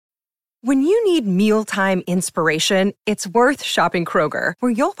When you need mealtime inspiration, it's worth shopping Kroger,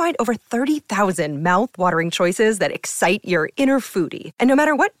 where you'll find over 30,000 mouth-watering choices that excite your inner foodie. And no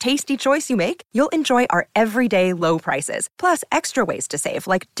matter what tasty choice you make, you'll enjoy our everyday low prices, plus extra ways to save,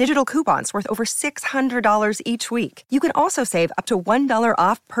 like digital coupons worth over $600 each week. You can also save up to $1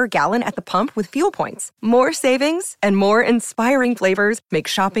 off per gallon at the pump with fuel points. More savings and more inspiring flavors make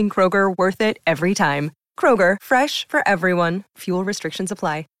shopping Kroger worth it every time. Kroger, fresh for everyone. Fuel restrictions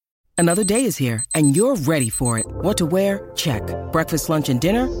apply. Another day is here, and you're ready for it. What to wear? Check. Breakfast, lunch, and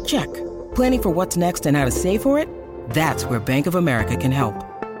dinner? Check. Planning for what's next and how to save for it? That's where Bank of America can help.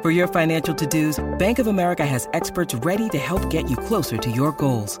 For your financial to-dos, Bank of America has experts ready to help get you closer to your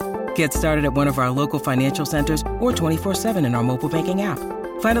goals. Get started at one of our local financial centers or 24/7 in our mobile banking app.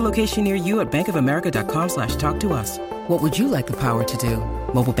 Find a location near you at bankofamerica.com/talktous. What would you like the power to do?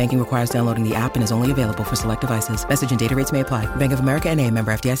 Mobile banking requires downloading the app and is only available for select devices. Message and data rates may apply. Bank of America N.A.,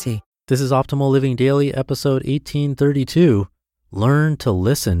 member FDIC. This is Optimal Living Daily, episode 1832, Learn to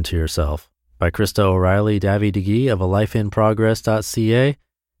Listen to Yourself, by Krista O'Reilly Davy DeGee of alifeinprogress.ca.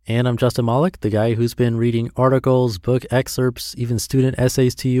 And I'm Justin Malik, the guy who's been reading articles, book excerpts, even student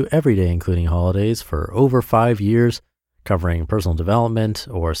essays to you every day, including holidays, for over 5 years, covering personal development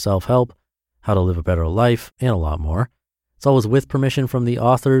or self-help, how to live a better life, and a lot more. It's always with permission from the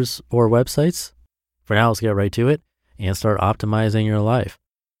authors or websites. For now, let's get right to it and start optimizing your life.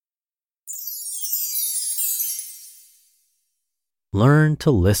 Learn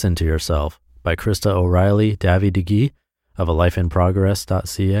to Listen to Yourself, by Krista O'Reilly Davy DeGee of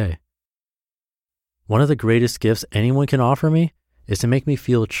alifeinprogress.ca. One of the greatest gifts anyone can offer me is to make me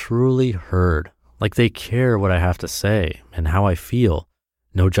feel truly heard, like they care what I have to say and how I feel,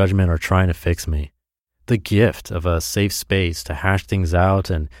 no judgment or trying to fix me. The gift of a safe space to hash things out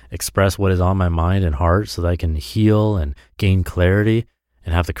and express what is on my mind and heart so that I can heal and gain clarity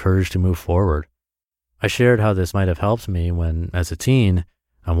and have the courage to move forward. I shared how this might have helped me when, as a teen,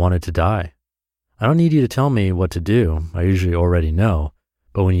 I wanted to die. I don't need you to tell me what to do. I usually already know.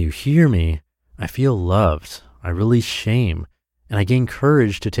 But when you hear me, I feel loved, I release shame, and I gain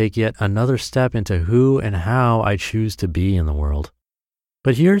courage to take yet another step into who and how I choose to be in the world.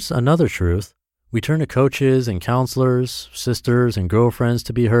 But here's another truth. We turn to coaches and counselors, sisters and girlfriends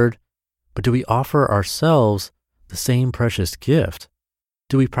to be heard. But do we offer ourselves the same precious gift?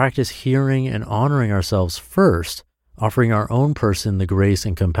 Do we practice hearing and honoring ourselves first, offering our own person the grace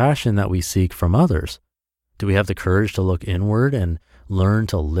and compassion that we seek from others? Do we have the courage to look inward and learn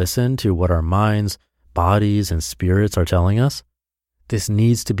to listen to what our minds, bodies, and spirits are telling us? This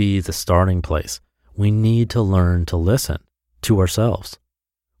needs to be the starting place. We need to learn to listen to ourselves.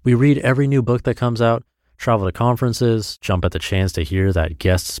 We read every new book that comes out, travel to conferences, jump at the chance to hear that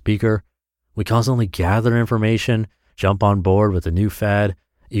guest speaker. We constantly gather information, jump on board with the new fad,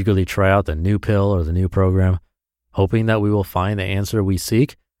 eagerly try out the new pill or the new program, hoping that we will find the answer we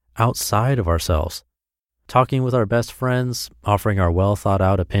seek outside of ourselves. Talking with our best friends, offering our well thought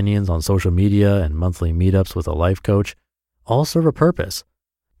out opinions on social media and monthly meetups with a life coach all serve a purpose.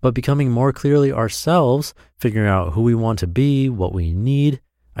 But becoming more clearly ourselves, figuring out who we want to be, what we need,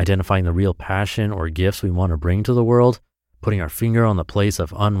 identifying the real passion or gifts we want to bring to the world, putting our finger on the place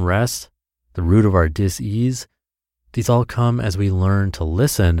of unrest, the root of our dis-ease, these all come as we learn to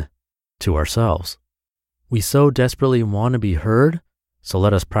listen to ourselves. We so desperately want to be heard, so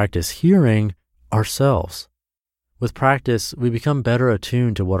let us practice hearing ourselves. With practice, we become better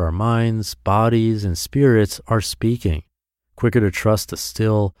attuned to what our minds, bodies, and spirits are speaking, quicker to trust the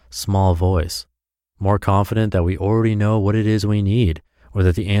still, small voice, more confident that we already know what it is we need, or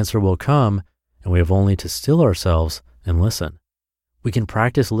that the answer will come, and we have only to still ourselves and listen. We can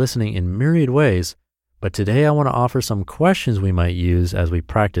practice listening in myriad ways, but today I want to offer some questions we might use as we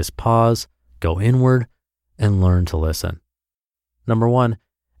practice pause, go inward, and learn to listen. Number 1,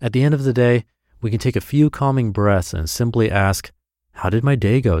 at the end of the day, we can take a few calming breaths and simply ask, how did my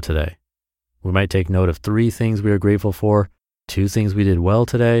day go today? We might take note of 3 things we are grateful for, 2 things we did well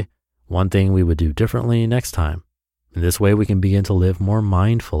today, 1 thing we would do differently next time. In this way, we can begin to live more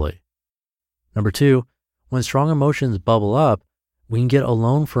mindfully. Number 2, when strong emotions bubble up, we can get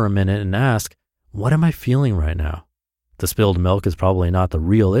alone for a minute and ask, what am I feeling right now? The spilled milk is probably not the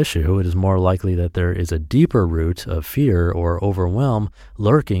real issue. It is more likely that there is a deeper root of fear or overwhelm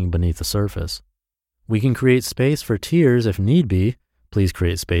lurking beneath the surface. We can create space for tears if need be. Please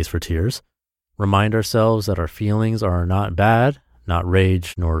create space for tears. Remind ourselves that our feelings are not bad, not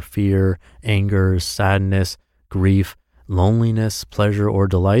rage, nor fear, anger, sadness, grief, loneliness, pleasure, or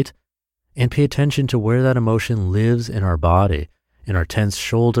delight. And pay attention to where that emotion lives in our body, in our tense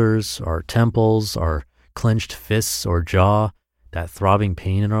shoulders, our temples, our clenched fists or jaw, that throbbing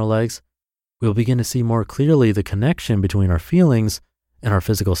pain in our legs. we'll begin to see more clearly the connection between our feelings and our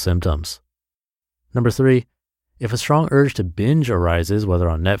physical symptoms. Number 3, if a strong urge to binge arises, whether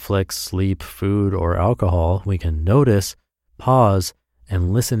on Netflix, sleep, food, or alcohol, we can notice, pause,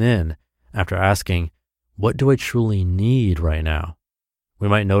 and listen in after asking, what do I truly need right now? We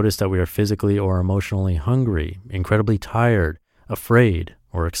might notice that we are physically or emotionally hungry, incredibly tired, afraid,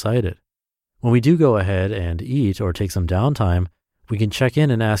 or excited. When we do go ahead and eat or take some downtime, we can check in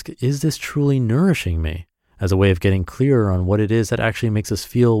and ask, is this truly nourishing me? As a way of getting clearer on what it is that actually makes us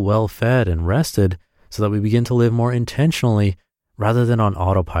feel well fed and rested so that we begin to live more intentionally rather than on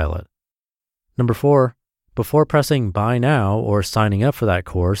autopilot. Number 4, before pressing buy now or signing up for that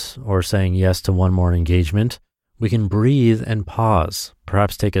course or saying yes to one more engagement, we can breathe and pause,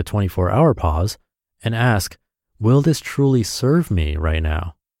 perhaps take a 24-hour pause, and ask, will this truly serve me right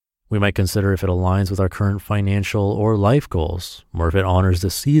now? We might consider if it aligns with our current financial or life goals, or if it honors the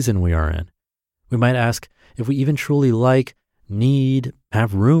season we are in. We might ask if we even truly like, need,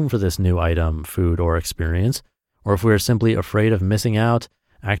 have room for this new item, food, or experience, or if we are simply afraid of missing out,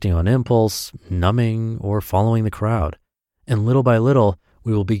 acting on impulse, numbing, or following the crowd. And little by little,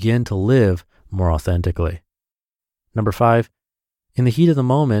 we will begin to live more authentically. Number 5, in the heat of the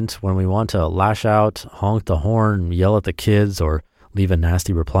moment, when we want to lash out, honk the horn, yell at the kids, or leave a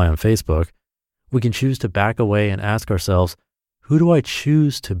nasty reply on Facebook, we can choose to back away and ask ourselves, who do I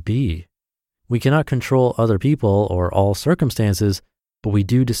choose to be? We cannot control other people or all circumstances, but we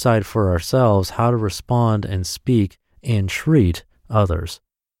do decide for ourselves how to respond and speak and treat others.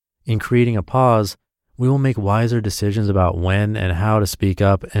 In creating a pause, we will make wiser decisions about when and how to speak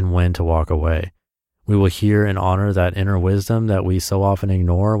up and when to walk away. We will hear and honor that inner wisdom that we so often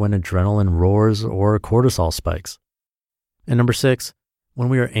ignore when adrenaline roars or cortisol spikes. And number 6, when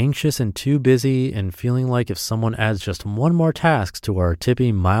we are anxious and too busy and feeling like if someone adds just one more task to our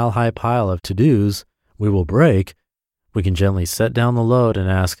tippy mile-high pile of to-dos, we will break, we can gently set down the load and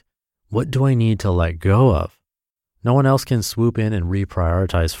ask, what do I need to let go of? No one else can swoop in and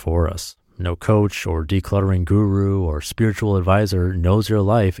reprioritize for us. No coach or decluttering guru or spiritual advisor knows your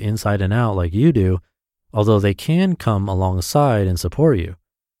life inside and out like you do, although they can come alongside and support you.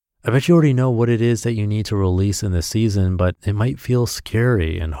 I bet you already know what it is that you need to release in this season, but it might feel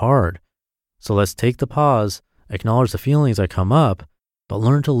scary and hard. So let's take the pause, acknowledge the feelings that come up, but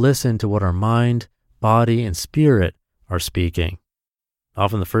learn to listen to what our mind, body, and spirit are speaking.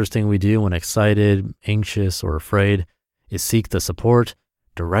 Often the first thing we do when excited, anxious, or afraid is seek the support,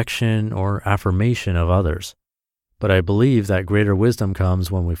 direction, or affirmation of others. But I believe that greater wisdom comes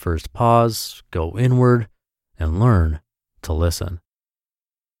when we first pause, go inward, and learn to listen.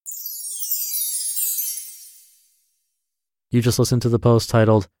 You just listened to the post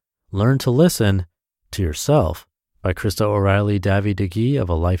titled, Learn to Listen to Yourself by Krista O'Reilly Davy-DeGee of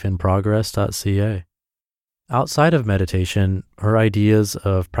alifeinprogress.ca. Outside of meditation, her ideas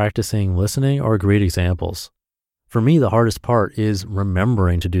of practicing listening are great examples. For me, the hardest part is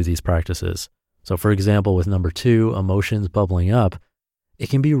remembering to do these practices. So for example, with number 2, emotions bubbling up, it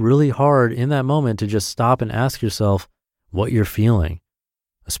can be really hard in that moment to just stop and ask yourself what you're feeling,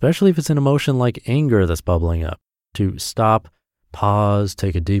 especially if it's an emotion like anger that's bubbling up. To stop, pause,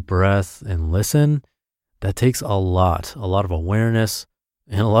 take a deep breath, and listen, that takes a lot of awareness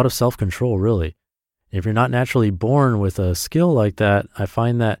and a lot of self-control, really. If you're not naturally born with a skill like that, I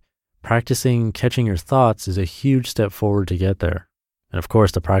find that practicing catching your thoughts is a huge step forward to get there. And of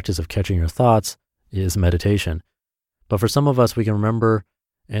course, the practice of catching your thoughts is meditation. But for some of us, we can remember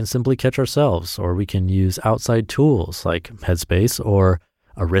and simply catch ourselves, or we can use outside tools like Headspace or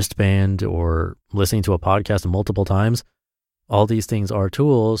a wristband or listening to a podcast multiple times. All these things are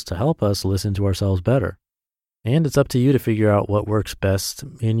tools to help us listen to ourselves better. And it's up to you to figure out what works best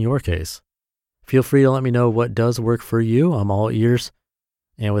in your case. Feel free to let me know what does work for you. I'm all ears.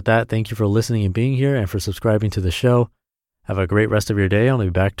 And with that, thank you for listening and being here and for subscribing to the show. Have a great rest of your day. I'll be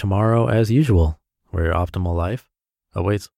back tomorrow as usual, where your optimal life awaits.